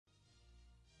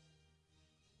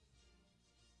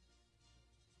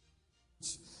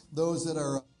those that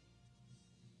are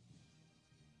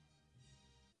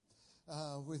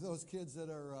with those kids that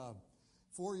are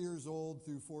 4 years old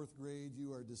through fourth grade,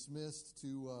 you are dismissed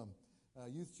to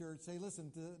youth church. Hey,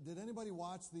 listen, did anybody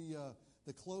watch the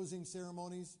closing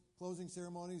ceremonies? Closing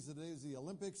ceremonies. Today is the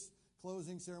Olympics.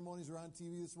 Closing ceremonies are on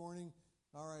TV this morning.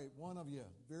 All right, one of you.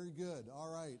 Very good. All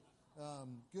right.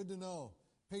 Good to know.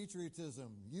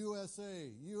 Patriotism, USA,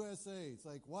 USA. It's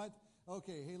like, what?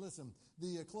 Okay, hey, listen.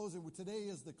 The closing today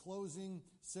is the closing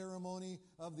ceremony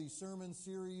of the sermon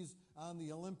series on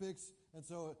the Olympics, and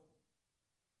so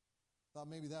thought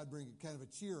maybe that'd bring kind of a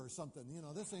cheer or something. You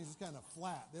know, this thing's just kind of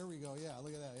flat. There we go. Yeah,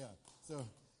 look at that. Yeah. So,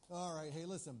 all right. Hey,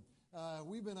 listen.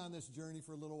 We've been on this journey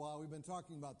for a little while. We've been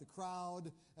talking about the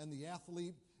crowd and the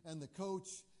athlete and the coach,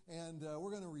 and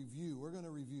we're going to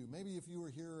review. Maybe if you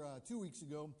were here 2 weeks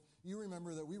ago, you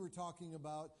remember that we were talking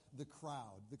about the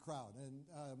crowd.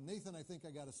 And Nathan, I think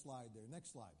I got a slide there.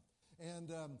 Next slide. And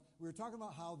we were talking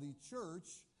about how the church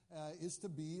is to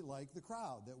be like the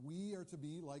crowd, that we are to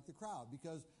be like the crowd.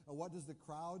 Because what does the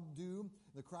crowd do?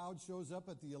 The crowd shows up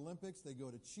at the Olympics. They go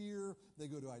to cheer. They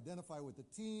go to identify with the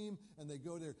team. And they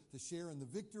go to share in the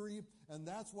victory. And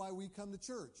that's why we come to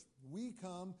church. We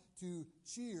come to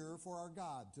cheer for our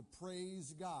God, to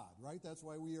praise God, right? That's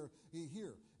why we are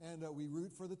here. And we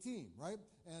root for the team, right?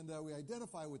 And we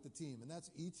identify with the team. And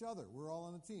that's each other. We're all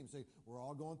on a team. Say, we're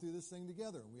all going through this thing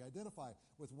together. And we identify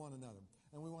with one another.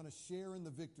 And we want to share in the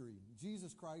victory.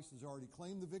 Jesus Christ has already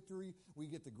claimed the victory. We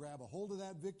get to grab a hold of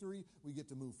that victory. We get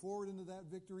to move forward into that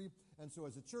victory. And so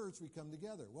as a church, we come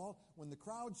together. Well, when the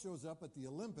crowd shows up at the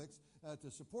Olympics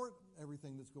to support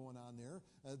everything that's going on there,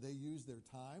 they use their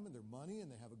time and their money,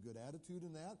 and they have a good attitude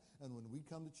in that. And when we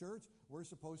come to church, we're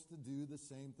supposed to do the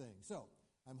same thing. So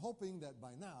I'm hoping that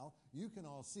by now you can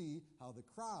all see how the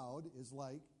crowd is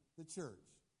like the church.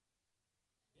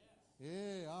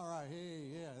 Yeah, all right. Hey,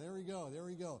 yeah, there we go.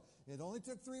 It only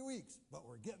took 3 weeks, but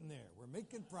we're getting there. We're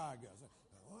making progress.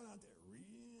 What out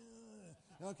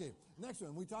there? Okay, next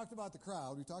one. We talked about the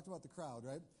crowd.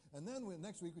 Right? And then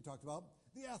next week we talked about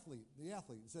the athlete. We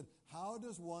said, how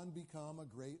does one become a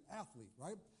great athlete,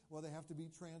 right? Well, they have to be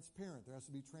transparent. There has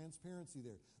to be transparency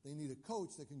there. They need a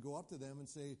coach that can go up to them and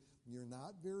say, you're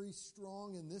not very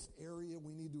strong in this area.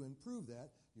 We need to improve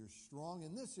that. You're strong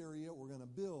in this area. We're going to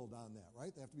build on that,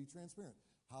 right? They have to be transparent.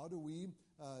 How do we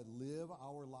live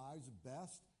our lives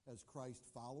best as Christ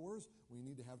followers? We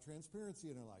need to have transparency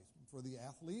in our lives. For the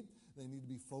athlete, they need to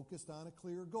be focused on a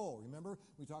clear goal. Remember,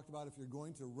 we talked about if you're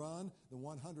going to run the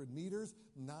 100 meters,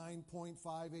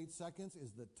 9.58 seconds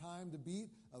is the time to beat,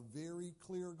 a very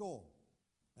clear goal.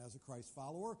 As a Christ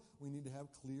follower, we need to have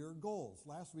clear goals.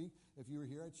 Last week, if you were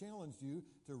here, I challenged you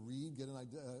to read, get an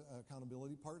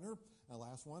accountability partner.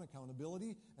 Last one,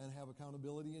 accountability, and have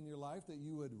accountability in your life that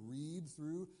you would read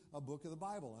through a book of the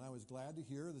Bible. And I was glad to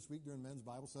hear this week during men's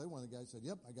Bible study, one of the guys said,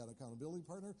 yep, I got an accountability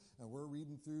partner, and we're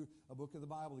reading through a book of the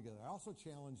Bible together. I also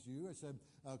challenged you. I said,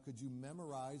 could you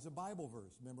memorize a Bible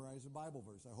verse?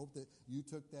 I hope that you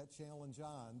took that challenge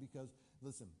on because,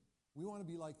 listen, we want to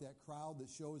be like that crowd that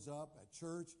shows up at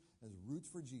church and roots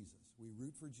for Jesus. We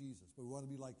root for Jesus. But we want to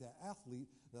be like that athlete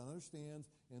that understands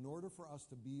in order for us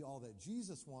to be all that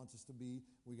Jesus wants us to be,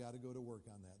 we got to go to work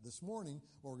on that. This morning,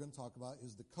 what we're going to talk about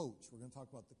is the coach. We're going to talk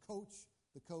about the coach.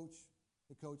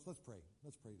 Let's pray.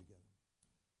 Let's pray together.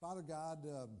 Father God,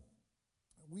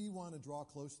 we want to draw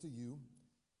close to you.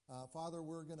 Father,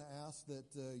 we're going to ask that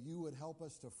you would help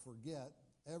us to forget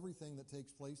everything that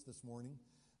takes place this morning.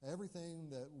 Everything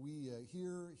that we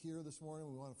hear this morning,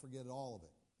 we want to forget all of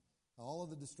it. All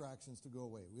of the distractions to go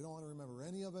away. We don't want to remember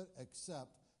any of it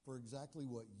except for exactly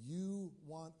what you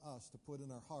want us to put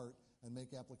in our heart and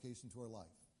make application to our life.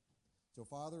 So,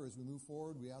 Father, as we move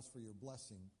forward, we ask for your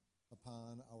blessing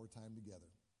upon our time together.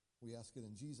 We ask it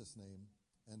in Jesus' name,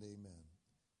 and amen.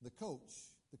 The coach.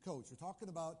 We're talking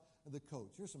about the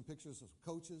coach. Here's some pictures of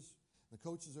coaches. The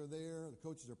coaches are there. The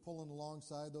coaches are pulling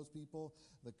alongside those people.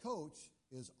 The coach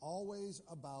is always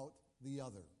about the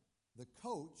other. The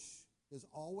coach is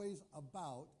always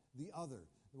about the other.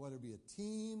 Whether it be a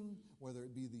team, whether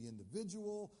it be the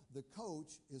individual, the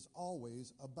coach is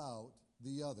always about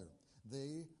the other.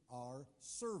 They are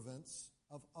servants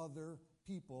of other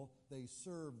people. They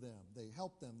serve them. They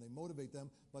help them. They motivate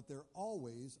them. But they're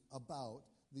always about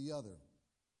the other.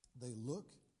 They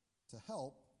look to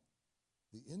help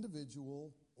the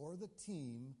individual or the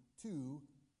team to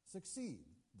succeed.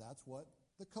 That's what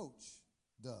the coach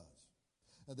does.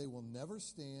 They will never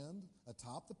stand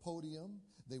atop the podium.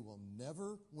 They will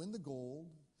never win the gold.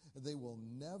 They will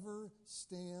never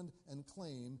stand and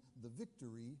claim the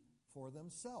victory for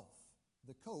themselves.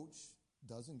 The coach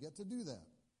doesn't get to do that.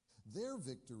 Their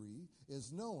victory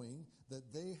is knowing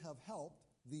that they have helped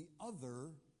the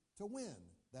other to win.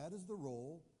 That is the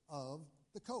role of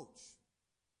the coach.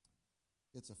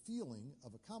 It's a feeling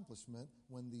of accomplishment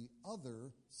when the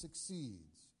other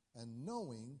succeeds and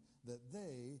knowing that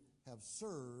they have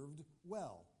served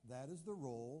well. That is the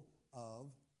role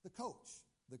of the coach.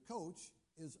 The coach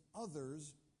is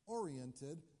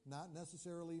others-oriented, not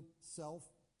necessarily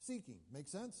self-seeking. Make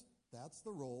sense? That's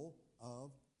the role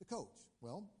of the coach.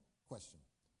 Well, question.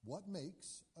 What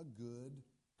makes a good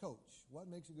coach? What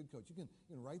makes a good coach? You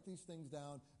can write these things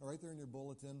down right there in your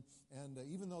bulletin, and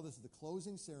even though this is the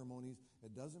closing ceremonies,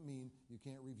 it doesn't mean you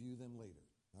can't review them later.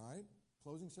 All right?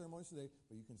 Closing ceremonies today,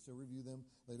 but you can still review them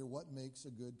later. What makes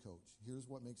a good coach? Here's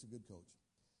what makes a good coach.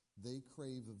 They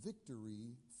crave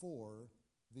victory for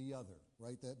the other.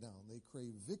 Write that down. They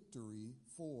crave victory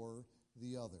for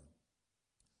the other.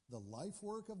 The life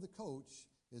work of the coach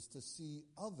is to see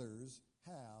others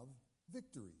have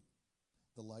victory.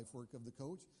 The life work of the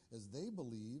coach is they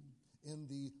believe in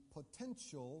the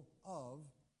potential of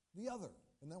the other.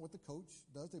 Isn't that what the coach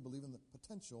does? They believe in the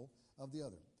potential of the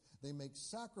other. They make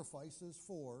sacrifices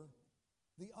for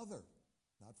the other.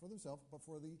 Not for themselves, but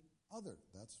for the other.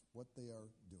 That's what they are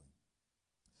doing.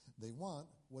 They want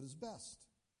what is best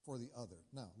for the other.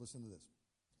 Now, listen to this.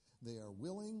 They are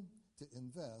willing to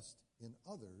invest in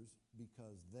others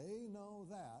because they know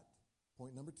that,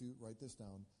 point number 2, write this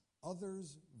down,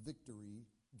 others' victory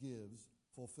gives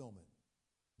fulfillment.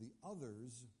 The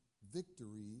others'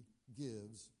 victory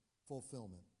gives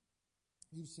fulfillment.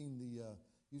 You've seen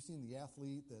the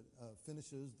athlete that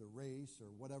finishes the race or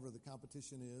whatever the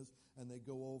competition is, and they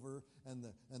go over, and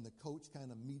the coach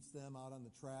kind of meets them out on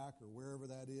the track or wherever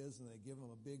that is, and they give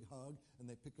them a big hug, and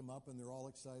they pick them up, and they're all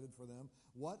excited for them.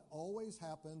 What always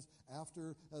happens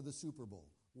after the Super Bowl?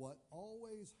 What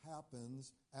always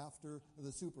happens after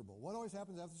the Super Bowl? What always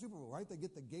happens after the Super Bowl, right? They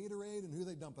get the Gatorade, and who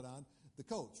they dump it on? The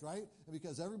coach, right?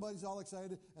 Because everybody's all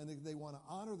excited, and they want to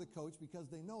honor the coach because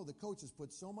they know the coach has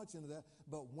put so much into that.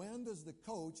 But when does the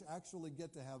coach actually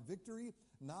get to have victory?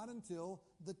 Not until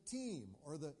the team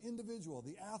or the individual,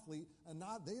 the athlete, and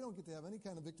they don't get to have any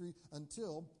kind of victory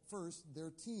until first their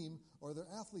team or their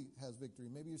athlete has victory.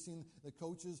 Maybe you've seen the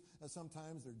coaches,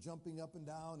 sometimes they're jumping up and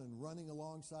down and running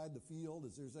alongside the field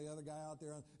as there's the other guy out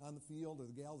there on the field or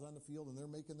the gals on the field, and they're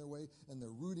making their way and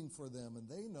they're rooting for them, and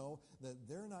they know that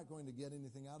they're not going to get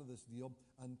anything out of this deal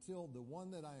until the one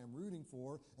that I am rooting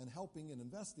for and helping and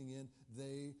investing in,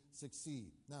 they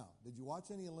succeed. Now, did you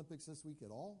watch any Olympics this week at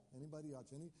all? Anybody watch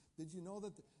any? Did you know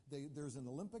that there's an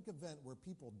Olympic event where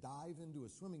people dive into a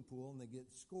swimming pool and they get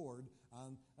scored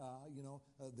on,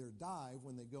 their dive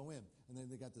when they go in. And then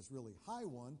they got this really high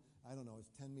one. I don't know,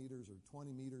 it's 10 meters or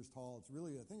 20 meters tall. It's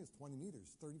really, I think it's 20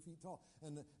 meters, 30 feet tall.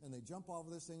 And they jump off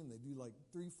of this thing and they do like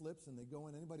 3 flips and they go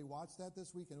in. Anybody watch that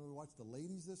this week? Anybody watch the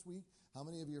ladies this week? How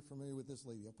many of you are familiar with this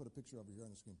lady? I'll put a picture of her here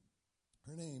on the screen.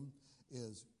 Her name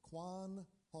is Kwan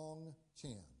Hong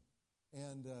Chan.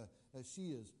 And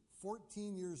she is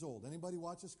 14 years old. Anybody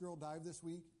watch this girl dive this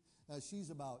week? She's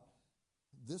about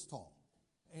this tall.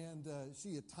 And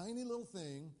she a tiny little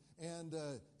thing. And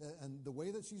the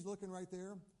way that she's looking right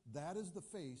there, that is the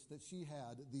face that she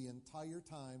had the entire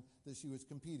time that she was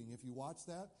competing. If you watch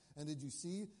that, and did you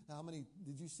see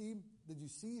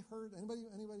her? Anybody?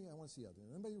 I want to see out there.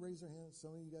 Anybody raise their hand?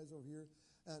 Some of you guys over here.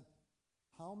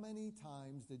 How many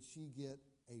times did she get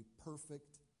a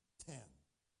perfect 10?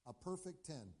 A perfect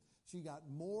 10. She got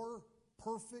more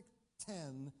perfect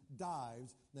 10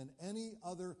 dives than any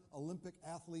other Olympic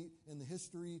athlete in the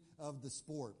history of the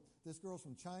sport. This girl's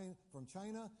from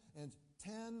China, and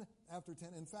 10 after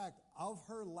 10. In fact, of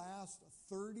her last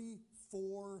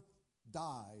 34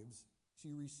 dives,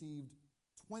 she received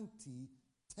 20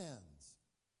 10s.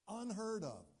 Unheard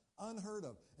of.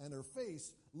 And her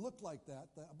face looked like that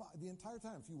the entire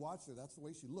time. If you watched her, that's the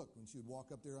way she looked when she would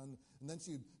walk up there. And then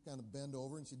she'd kind of bend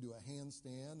over and she'd do a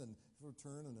handstand and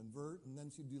turn and invert. And then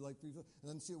she'd do like 3.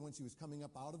 And then when she was coming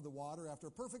up out of the water after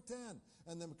a perfect 10.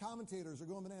 And then the commentators are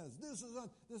going bananas.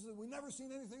 We've never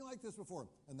seen anything like this before.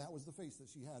 And that was the face that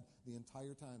she had the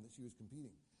entire time that she was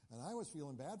competing. And I was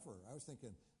feeling bad for her. I was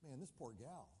thinking, man, this poor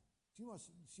gal.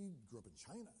 She grew up in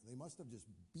China. They must have just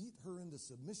beat her into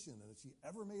submission. And if she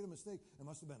ever made a mistake, it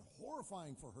must have been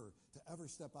horrifying for her to ever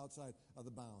step outside of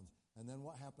the bounds. And then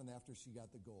what happened after she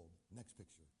got the gold? Next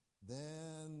picture.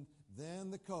 Then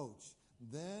the coach.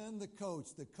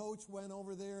 The coach went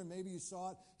over there, and maybe you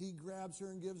saw it. He grabs her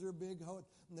and gives her a big hug.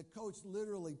 And the coach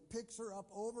literally picks her up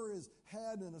over his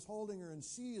head and is holding her. And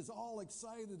she is all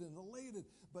excited and elated.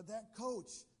 But that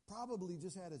coach probably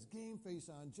just had his game face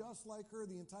on, just like her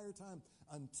the entire time,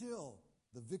 until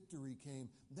the victory came.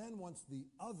 Then once the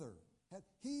other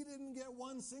he didn't get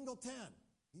one single 10.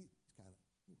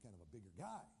 He's kind of a bigger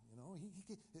guy, you know.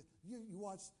 You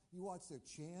watch their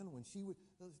Chan when she would,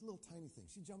 those little tiny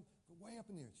things. She'd jump way up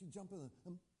in the air. She'd jump in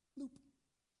and bloop,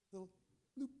 little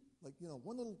bloop, like, you know,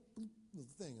 one little bloop,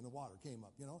 little thing and the water came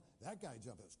up, you know. That guy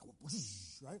jumped, it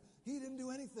was, right? He didn't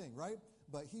do anything, right?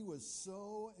 But he was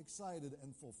so excited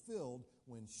and fulfilled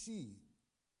when she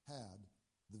had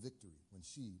the victory,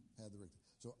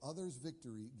 So others'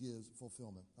 victory gives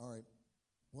fulfillment. All right,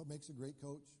 what makes a great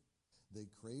coach? They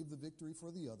crave the victory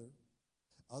for the other.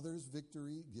 Others'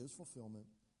 victory gives fulfillment.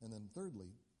 And then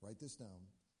thirdly, write this down,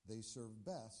 they serve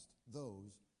best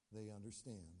those they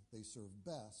understand. They serve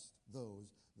best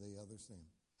those they understand.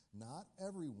 Not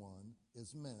everyone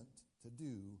is meant to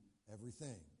do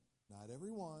everything. Not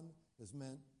everyone is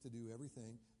meant to do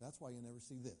everything. That's why you never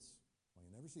see this.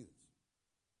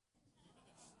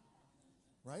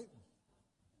 Right?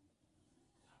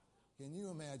 Can you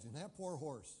imagine that poor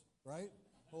horse, right?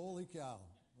 Holy cow,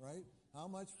 right? How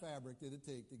much fabric did it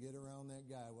take to get around that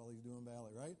guy while he's doing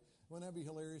ballet, right? Wouldn't that be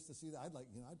hilarious to see that?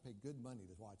 I'd pay good money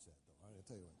to watch that, though. I'll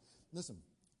tell you what. Listen,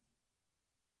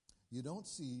 you don't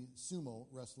see sumo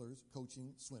wrestlers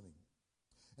coaching swimming,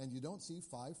 and you don't see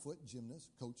 5-foot gymnasts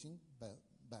coaching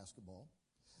basketball.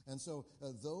 And so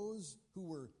those who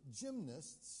were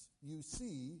gymnasts, you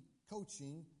see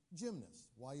coaching gymnasts.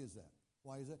 Why is that?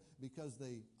 Because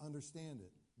they understand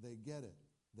it. They get it.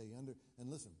 And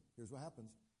listen, here's what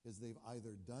happens, is they've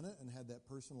either done it and had that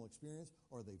personal experience,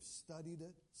 or they've studied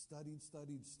it,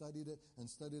 and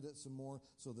studied it some more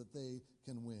so that they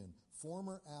can win.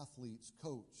 Former athletes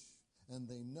coach, and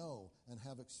they know and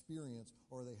have experience,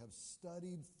 or they have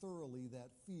studied thoroughly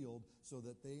that field so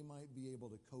that they might be able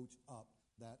to coach up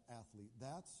that athlete.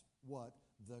 That's what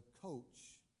the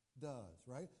coach does,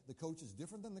 right? The coach is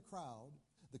different than the crowd.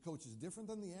 The coach is different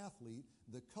than the athlete.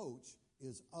 The coach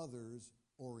is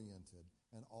others-oriented.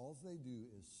 And all they do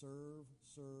is serve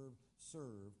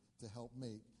to help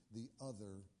make the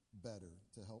other better,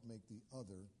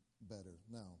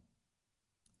 Now,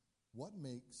 what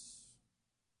makes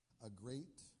a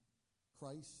great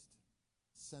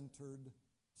Christ-centered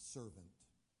servant?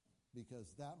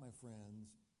 Because that, my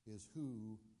friends, is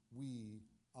who we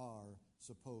are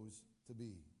supposed to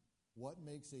be. What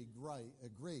makes a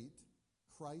great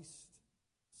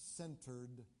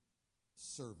Christ-centered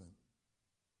servant?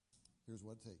 Here's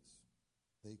what it takes.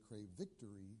 They crave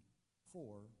victory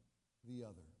for the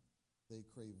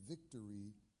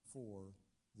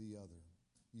other.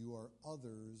 You are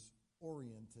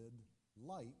others-oriented,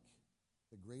 like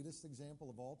the greatest example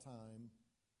of all time,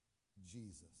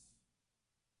 Jesus.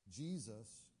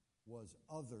 Jesus was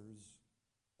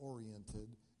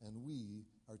others-oriented, and we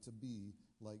are to be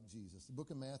like Jesus. The book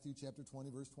of Matthew, chapter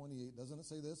 20, verse 28, doesn't it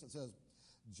say this? It says,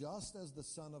 just as the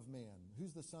Son of Man.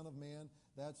 Who's the Son of Man?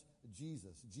 That's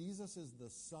Jesus. Jesus is the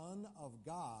Son of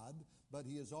God, but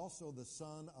he is also the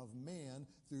Son of Man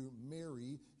through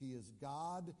Mary. He is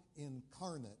God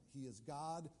incarnate. He is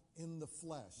God in the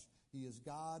flesh. He is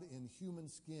God in human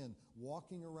skin,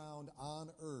 walking around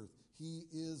on earth. He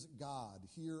is God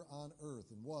here on earth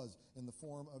and was in the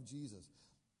form of Jesus.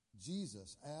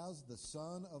 Jesus, as the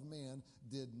Son of Man,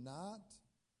 did not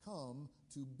come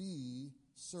to be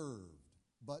served,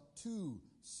 but to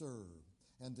serve,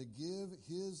 and to give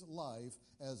his life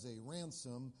as a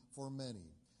ransom for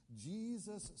many.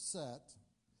 Jesus set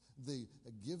the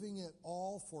giving it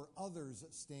all for others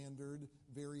standard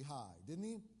very high, didn't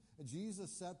he? Jesus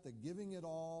set the giving it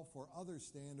all for others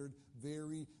standard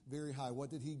very, very high. What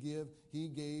did he give? He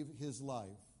gave his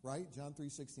life, right? John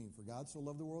 3:16, for God so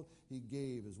loved the world, he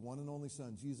gave his one and only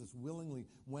Son. Jesus willingly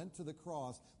went to the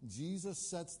cross. Jesus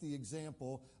sets the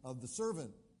example of the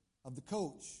servant, of the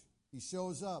coach. He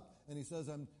shows up and he says,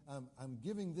 I'm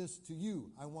giving this to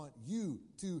you. I want you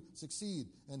to succeed.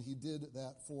 And he did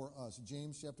that for us.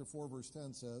 James chapter 4, verse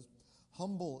 10 says,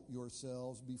 humble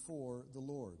yourselves before the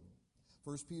Lord.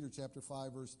 1 Peter chapter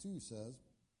 5, verse 2 says,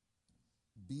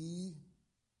 be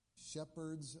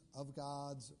shepherds of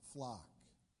God's flock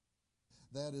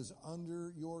that is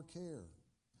under your care,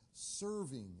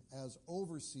 serving as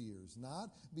overseers, not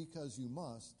because you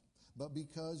must, but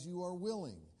because you are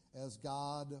willing, as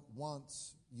God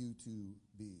wants you to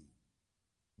be.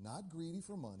 Not greedy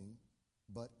for money,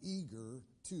 but eager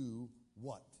to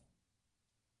what?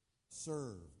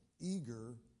 Serve.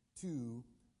 Eager to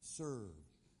serve.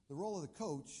 The role of the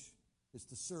coach is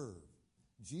to serve.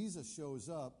 Jesus shows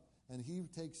up and he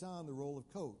takes on the role of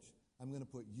coach. I'm going to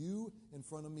put you in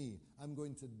front of me. I'm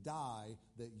going to die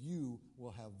that you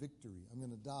will have victory. I'm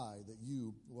going to die that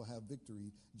you will have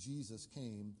victory. Jesus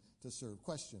came to serve.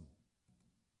 Question.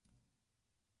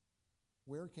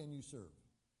 Where can you serve?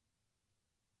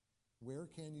 Where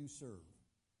can you serve?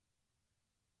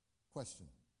 Question.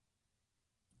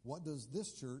 What does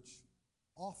this church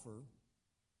offer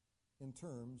in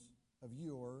terms of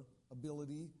your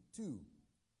ability to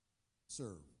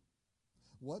serve?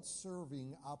 What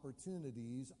serving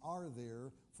opportunities are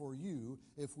there for you?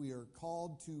 If we are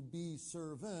called to be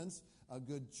servants, a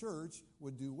good church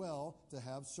would do well to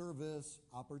have service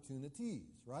opportunities,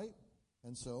 right?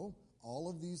 And so, all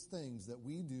of these things that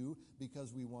we do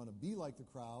because we want to be like the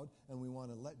crowd and we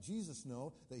want to let Jesus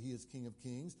know that He is King of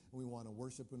Kings, and we want to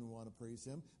worship and we want to praise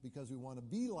Him because we want to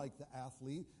be like the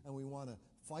athlete and we want to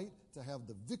fight to have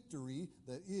the victory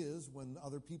that is when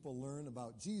other people learn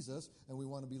about Jesus, and we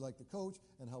want to be like the coach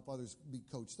and help others be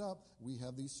coached up. We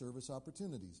have these service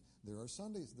opportunities. There is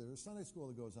Sunday school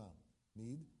that goes on.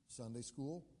 Need Sunday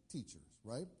school teachers,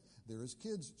 right? There is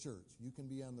kids church. You can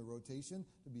be on the rotation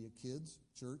to be a kids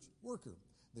church worker.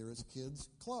 There is kids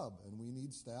club, and we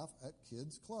need staff at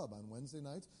kids club on Wednesday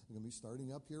nights. We're going to be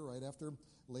starting up here right after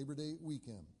Labor Day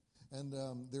weekend. And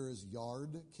there is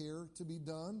yard care to be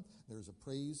done. There's a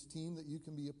praise team that you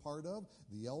can be a part of.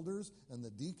 The elders and the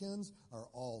deacons are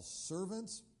all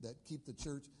servants that keep the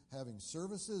church having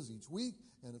services each week.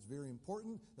 And it's very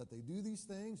important that they do these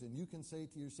things. And you can say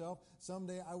to yourself,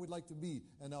 someday I would like to be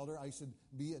an elder. I should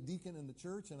be a deacon in the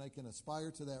church, and I can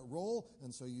aspire to that role.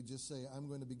 And so you just say, I'm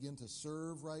going to begin to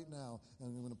serve right now. And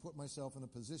I'm going to put myself in a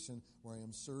position where I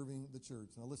am serving the church.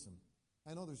 Now listen.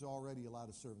 I know there's already a lot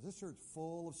of servants. This church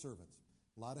full of servants,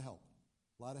 a lot of help,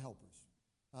 a lot of helpers.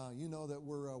 You know that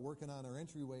we're working on our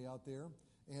entryway out there,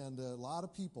 and a lot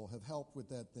of people have helped with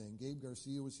that thing. Gabe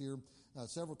Garcia was here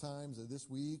several times this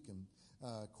week, and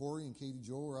Corey and Katie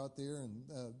Joe were out there, and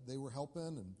they were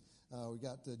helping, and we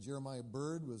got Jeremiah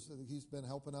Bird, he's been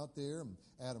helping out there, and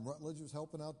Adam Rutledge was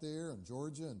helping out there, and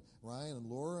Georgia and Ryan and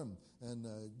Laura, and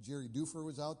Jerry Doofer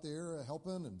was out there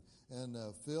helping, and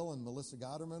Phil and Melissa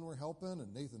Gotterman were helping,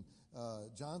 and Nathan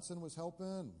Johnson was helping,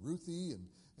 and Ruthie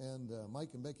and Mike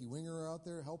and Becky Winger are out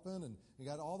there helping, and you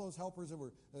got all those helpers that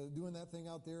were doing that thing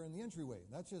out there in the entryway.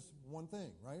 That's just one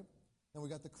thing, right? And we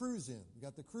got the cruise-in. We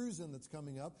got the cruise-in that's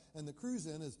coming up, and the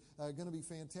cruise-in is going to be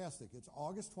fantastic. It's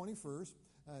August 21st.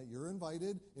 You're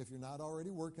invited. If you're not already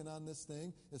working on this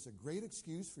thing, it's a great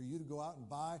excuse for you to go out and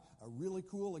buy a really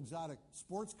cool exotic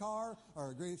sports car,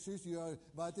 or a great excuse you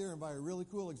go out there and buy a really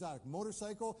cool exotic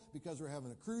motorcycle, because we're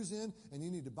having a cruise-in, and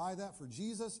you need to buy that for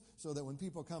Jesus, so that when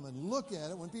people come and look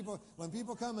at it, when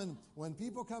people come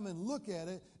and look at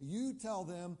it, you tell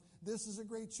them this is a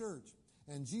great church.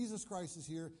 And Jesus Christ is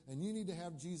here, and you need to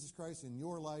have Jesus Christ in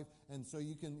your life, and so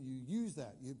you use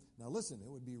that. Now listen, it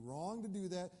would be wrong to do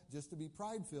that just to be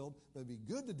pride-filled, but it'd be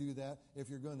good to do that if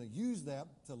you're going to use that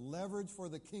to leverage for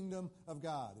the kingdom of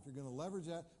God. If you're going to leverage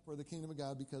that for the kingdom of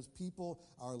God, because people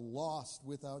are lost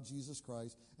without Jesus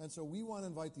Christ. And so we want to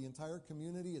invite the entire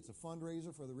community. It's a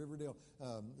fundraiser for the Riverdale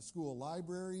School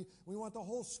Library. We want the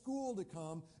whole school to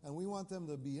come, and we want them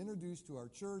to be introduced to our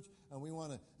church, and we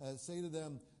want to say to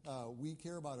them, we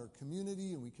care about our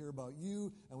community, and we care about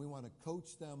you, and we want to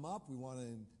coach them up. We want to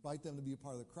invite them to be a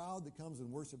part of the crowd that comes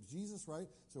and worships Jesus, right?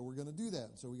 So we're going to do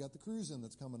that. So we got the cruise-in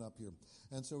that's coming up here.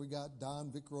 And so we got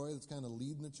Don Vickroy that's kind of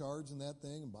leading the charge in that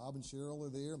thing, and Bob and Cheryl are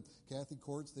there, and Kathy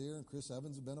Court's there, and Chris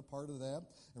Evans have been a part of that,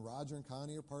 and Roger and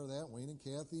Connie are part of that, Wayne and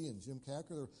Kathy and Jim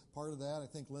Cacker are part of that. I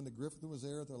think Linda Griffin was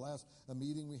there at their last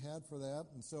meeting we had for that.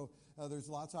 And so there's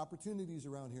lots of opportunities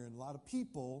around here, and a lot of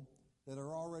people that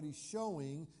are already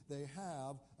showing they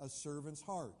have a servant's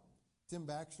heart. Tim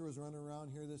Baxter was running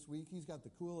around here this week. He's got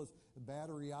the coolest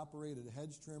battery-operated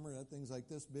hedge trimmer. That thing's like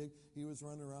this big. He was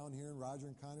running around here, and Roger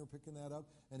and Connie were picking that up.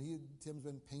 And Tim's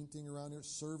been painting around here.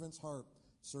 Servant's heart,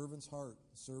 servant's heart,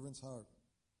 servant's heart.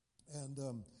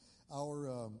 And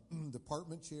our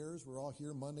department chairs were all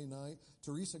here Monday night.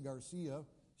 Teresa Garcia,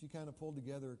 she kind of pulled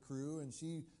together a crew, and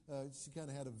she kind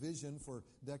of had a vision for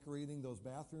decorating those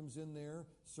bathrooms in there.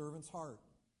 Servant's heart.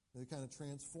 They kind of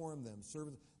transformed them.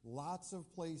 Lots of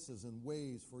places and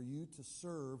ways for you to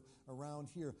serve around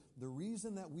here. The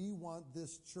reason that we want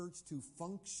this church to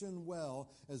function well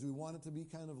is we want it to be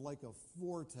kind of like a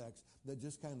vortex that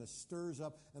just kind of stirs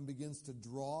up and begins to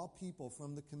draw people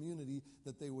from the community,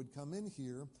 that they would come in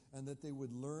here and that they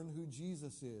would learn who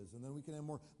Jesus is. And then we can have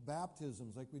more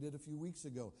baptisms like we did a few weeks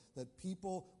ago, that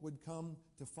people would come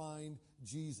to find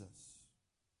Jesus.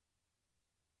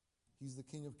 He's the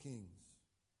King of Kings.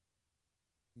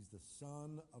 He's the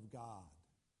Son of God.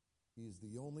 He is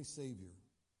the only Savior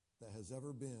that has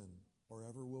ever been or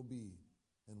ever will be.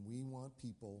 And we want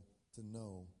people to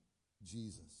know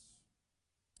Jesus.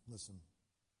 Listen,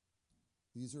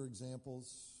 these are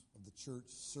examples of the church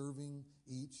serving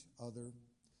each other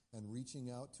and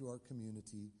reaching out to our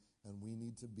community, and we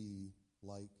need to be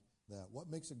like that. What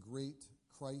makes a great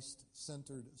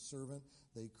Christ-centered servant?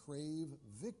 They crave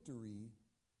victory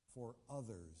for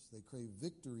others. They crave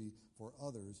victory for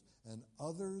others, and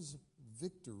others'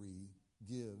 victory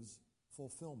gives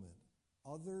fulfillment.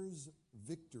 Others'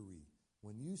 victory.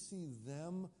 When you see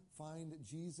them find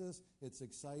Jesus, it's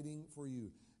exciting for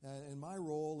you. In my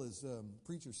role as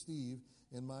Preacher Steve,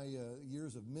 in my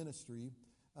years of ministry,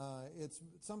 it's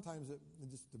sometimes,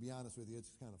 just to be honest with you,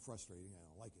 it's kind of frustrating. I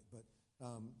don't like it, but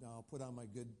I'll put on my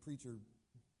good preacher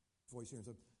voice here and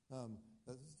say,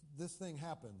 this thing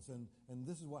happens, and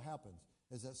this is what happens,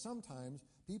 is that sometimes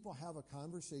people have a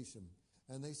conversation,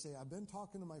 and they say, I've been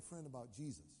talking to my friend about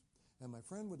Jesus, and my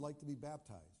friend would like to be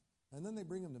baptized. And then they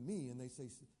bring them to me, and they say,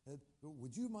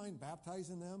 would you mind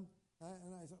baptizing them?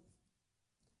 And I say,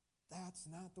 that's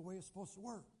not the way it's supposed to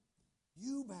work.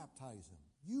 You baptize them.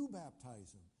 You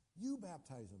baptize them. You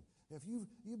baptize them. If you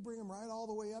bring them right all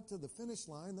the way up to the finish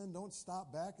line, then don't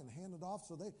stop back and hand it off.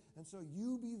 So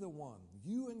you be the one.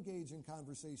 You engage in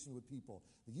conversation with people.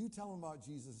 You tell them about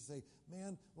Jesus and say,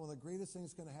 man, one of the greatest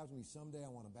things that's going to happen to me someday, I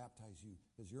want to baptize you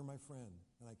because you're my friend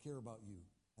and I care about you.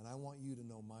 And I want you to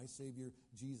know my Savior,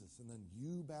 Jesus. And then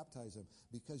you baptize them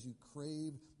because you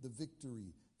crave the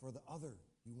victory for the other.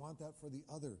 You want that for the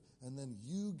other. And then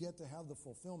you get to have the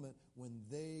fulfillment when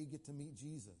they get to meet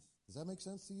Jesus. Does that make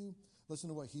sense to you? Listen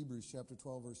to what Hebrews chapter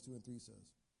 12, verse 2 and 3 says.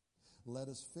 Let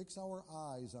us fix our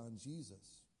eyes on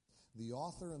Jesus, the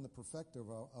author and the perfecter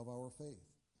of our faith.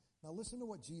 Now listen to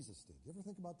what Jesus did. You ever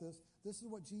think about this? This is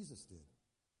what Jesus did.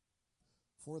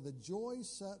 For the joy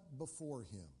set before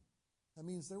him. That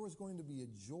means there was going to be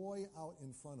a joy out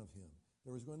in front of him.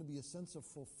 There was going to be a sense of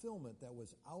fulfillment that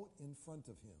was out in front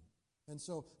of him. And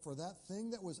so for that thing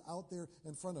that was out there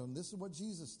in front of him, this is what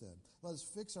Jesus did. Let us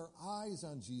fix our eyes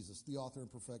on Jesus, the author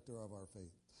and perfecter of our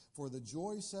faith. For the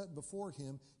joy set before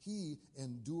him, he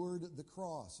endured the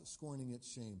cross, scorning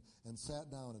its shame, and sat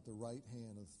down at the right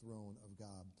hand of the throne of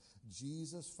God.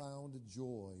 Jesus found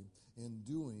joy in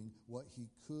doing what he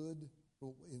could.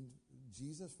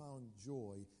 Jesus found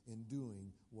joy in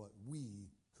doing what we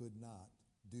could not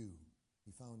do.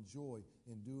 He found joy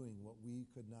in doing what we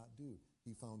could not do.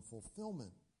 He found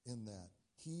fulfillment in that.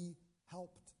 He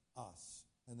helped us,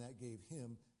 and that gave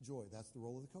him joy. That's the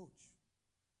role of the coach.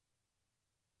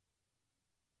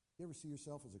 You ever see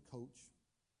yourself as a coach?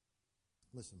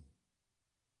 Listen,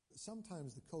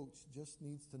 sometimes the coach just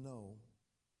needs to know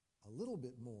a little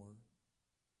bit more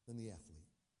than the athlete,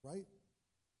 right?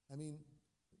 I mean,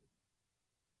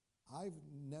 I've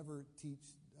never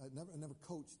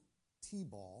coached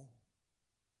T-ball,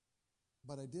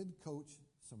 but I did coach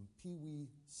some Pee-wee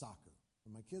soccer.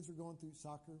 When my kids were going through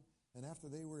soccer, and after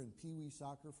they were in Pee-wee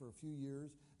soccer for a few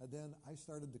years, then I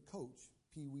started to coach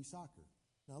Pee-wee soccer.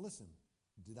 Now listen,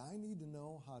 did I need to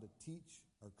know how to teach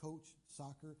or coach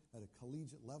soccer at a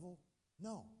collegiate level?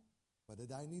 No. But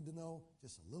did I need to know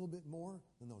just a little bit more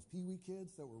than those Pee-wee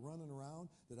kids that were running around?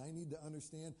 Did I need to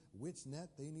understand which net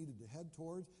they needed to head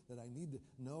towards? Did I need to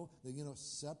know that,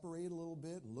 separate a little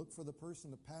bit and look for the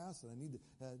person to pass? Did I need to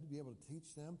be able to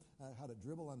teach them how to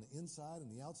dribble on the inside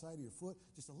and the outside of your foot?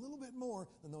 Just a little bit more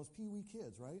than those Pee-wee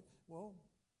kids, right? Well,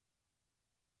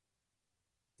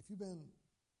 if you've been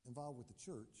involved with the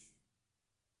church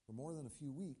for more than a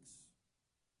few weeks,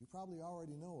 you probably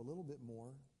already know a little bit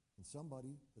more than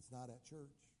somebody that's not at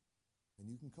church. And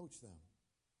you can coach them.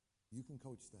 You can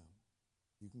coach them.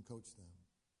 You can coach them.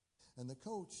 And the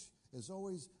coach is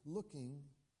always looking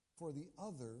for the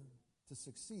other to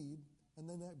succeed, and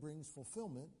then that brings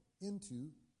fulfillment into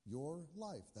your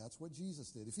life. That's what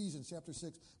Jesus did. Ephesians chapter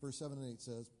 6, verse 7 and 8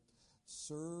 says,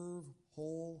 serve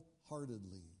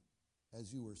wholeheartedly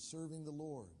as you are serving the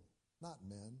Lord, not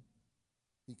men,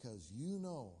 because you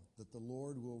know that the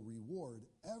Lord will reward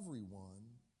everyone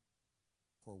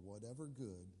for whatever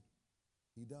good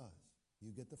he does.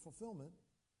 You get the fulfillment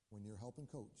when you're helping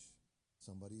coach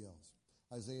somebody else.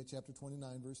 Isaiah chapter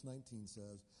 29, verse 19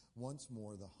 says, once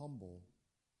more the humble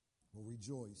will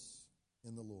rejoice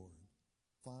in the Lord.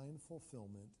 Find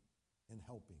fulfillment in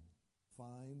helping.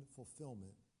 Find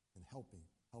fulfillment in helping.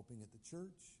 Helping at the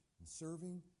church and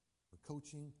serving or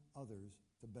coaching others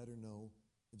to better know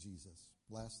Jesus.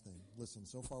 Last thing. Listen,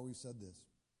 so far we've said this.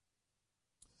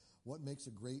 What makes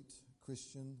a great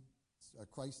Christian, a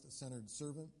Christ-centered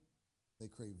servant? They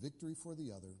crave victory for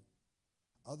the other.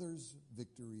 Others'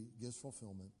 victory gives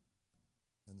fulfillment.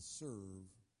 And serve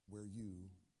where you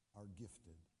are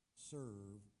gifted.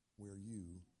 Serve where you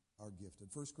are gifted.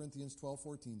 1 Corinthians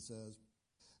 12:14 says,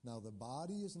 now the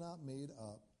body is not made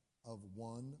up of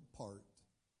one part,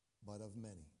 but of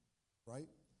many. Right?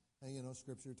 And,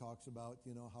 Scripture talks about,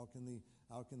 how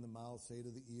can the mouth say to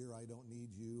the ear, I don't need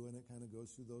you, and it kind of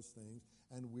goes through those things.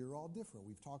 And we're all different.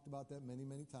 We've talked about that many,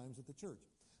 many times at the church.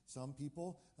 Some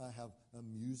people have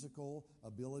musical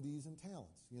abilities and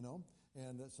talents,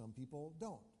 and some people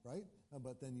don't, right?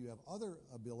 But then you have other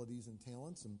abilities and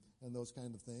talents and those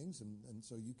kind of things, and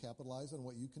so you capitalize on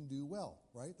what you can do well,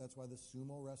 right? That's why the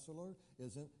sumo wrestler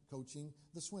isn't coaching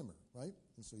the swimmer, right?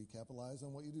 And so you capitalize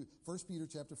on what you do. 1 Peter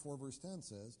chapter 4, verse 10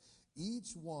 says,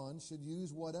 each one should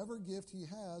use whatever gift he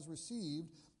has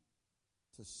received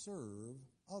to serve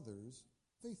others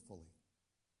faithfully.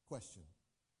 Question.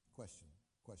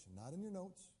 Not in your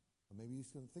notes, but maybe you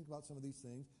can think about some of these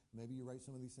things. Maybe you write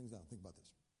some of these things down. Think about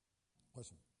this.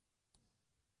 Question.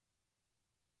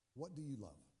 What do you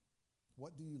love?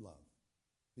 What do you love?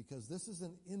 Because this is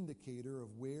an indicator of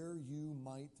where you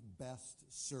might best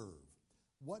serve.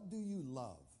 What do you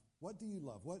love? What do you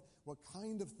love? What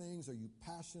kind of things are you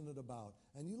passionate about?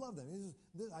 And you love them.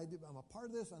 I'm a part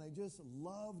of this, and I just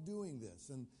love doing this.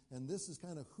 And this is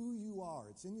kind of who you are.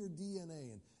 It's in your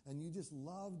DNA, and you just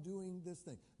love doing this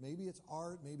thing. Maybe it's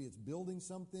art. Maybe it's building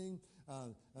something.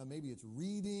 Maybe it's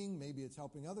reading. Maybe it's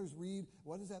helping others read.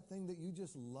 What is that thing that you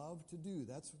just love to do?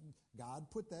 That's God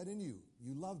put that in you.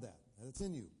 You love that. It's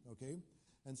in you, okay?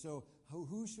 And so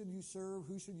who should you serve?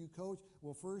 Who should you coach?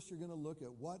 Well, first you're going to look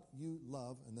at what you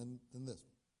love, and then this.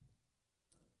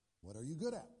 What are you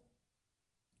good at?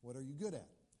 What are you good at?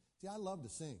 See, I love to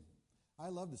sing. I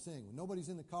love to sing. When nobody's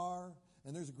in the car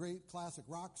and there's a great classic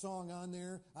rock song on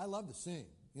there, I love to sing,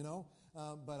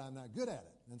 but I'm not good at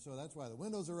it. And so that's why the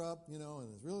windows are up, and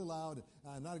it's really loud.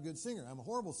 I'm not a good singer. I'm a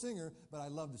horrible singer, but I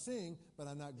love to sing, but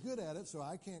I'm not good at it, so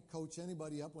I can't coach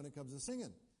anybody up when it comes to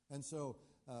singing. And so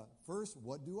first,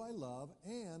 what do I love?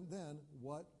 And then,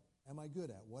 what am I good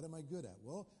at? What am I good at?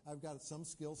 Well, I've got some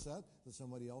skill set that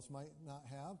somebody else might not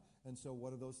have. And so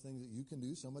what are those things that you can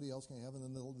do somebody else can't have? And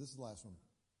then this is the last one.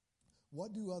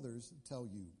 What do others tell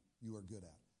you you are good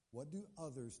at? What do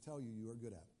others tell you are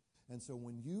good at? And so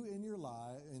when you, in your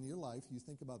life, you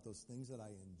think about those things that I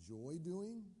enjoy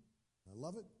doing, I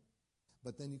love it.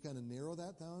 But then you kind of narrow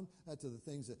that down to the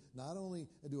things that not only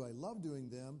do I love doing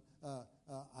them,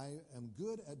 I am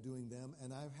good at doing them,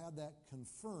 and I've had that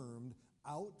confirmed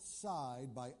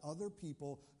outside by other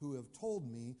people who have told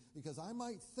me, because I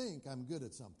might think I'm good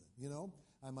at something,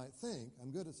 I might think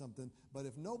I'm good at something, but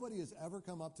if nobody has ever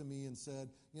come up to me and said,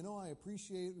 I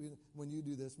appreciate when you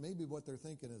do this, maybe what they're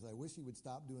thinking is, I wish he would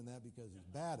stop doing that because he's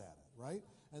bad at it, right?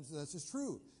 And so that's just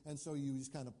true. And so you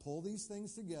just kind of pull these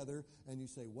things together and you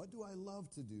say, what do I love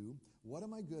to do? What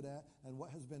am I good at? And what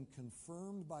has been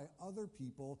confirmed by other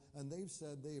people, and they've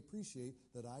said they appreciate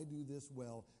that I do this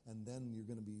well, and then you're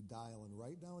going to be dialing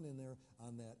right down in there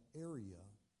on that area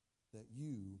that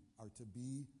you are to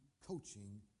be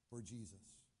coaching for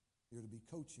Jesus. You're to be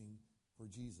coaching for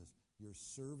Jesus. You're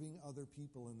serving other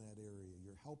people in that area.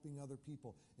 You're helping other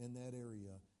people in that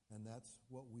area, and that's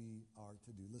what we are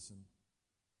to do. Listen,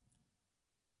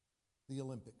 the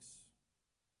Olympics,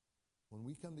 when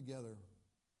we come together,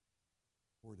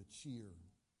 we're to cheer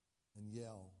and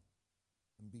yell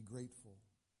and be grateful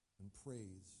and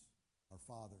praise our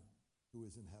Father who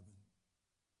is in heaven.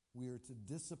 We are to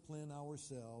discipline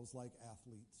ourselves like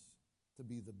athletes to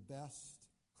be the best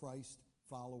Christ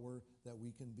follower that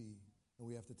we can be. And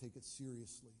we have to take it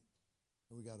seriously.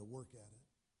 And we got to work at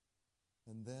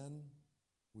it. And then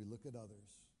we look at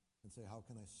others and say, how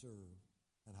can I serve?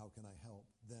 And how can I help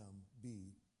them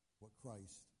be what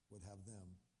Christ would have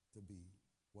them to be?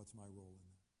 What's my role in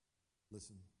that?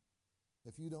 Listen,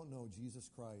 if you don't know Jesus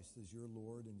Christ as your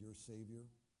Lord and your Savior,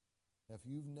 if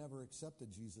you've never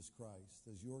accepted Jesus Christ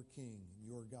as your King and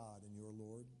your God and your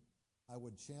Lord, I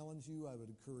would challenge you, I would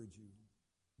encourage you,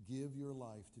 give your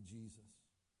life to Jesus.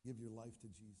 Give your life to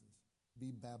Jesus.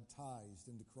 Be baptized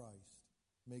into Christ.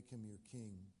 Make him your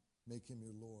King. Make him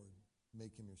your Lord.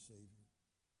 Make him your Savior.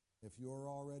 If you're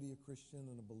already a Christian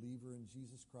and a believer in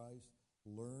Jesus Christ,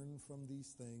 learn from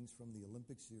these things from the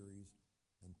Olympic series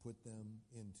and put them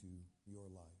into your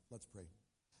life. Let's pray.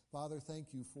 Father,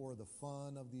 thank you for the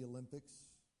fun of the Olympics.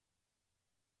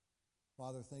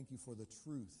 Father, thank you for the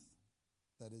truth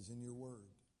that is in your word.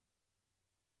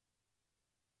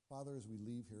 Father, as we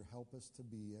leave here, help us to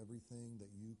be everything that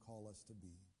you call us to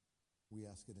be. We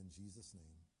ask it in Jesus'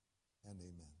 name, and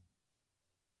amen.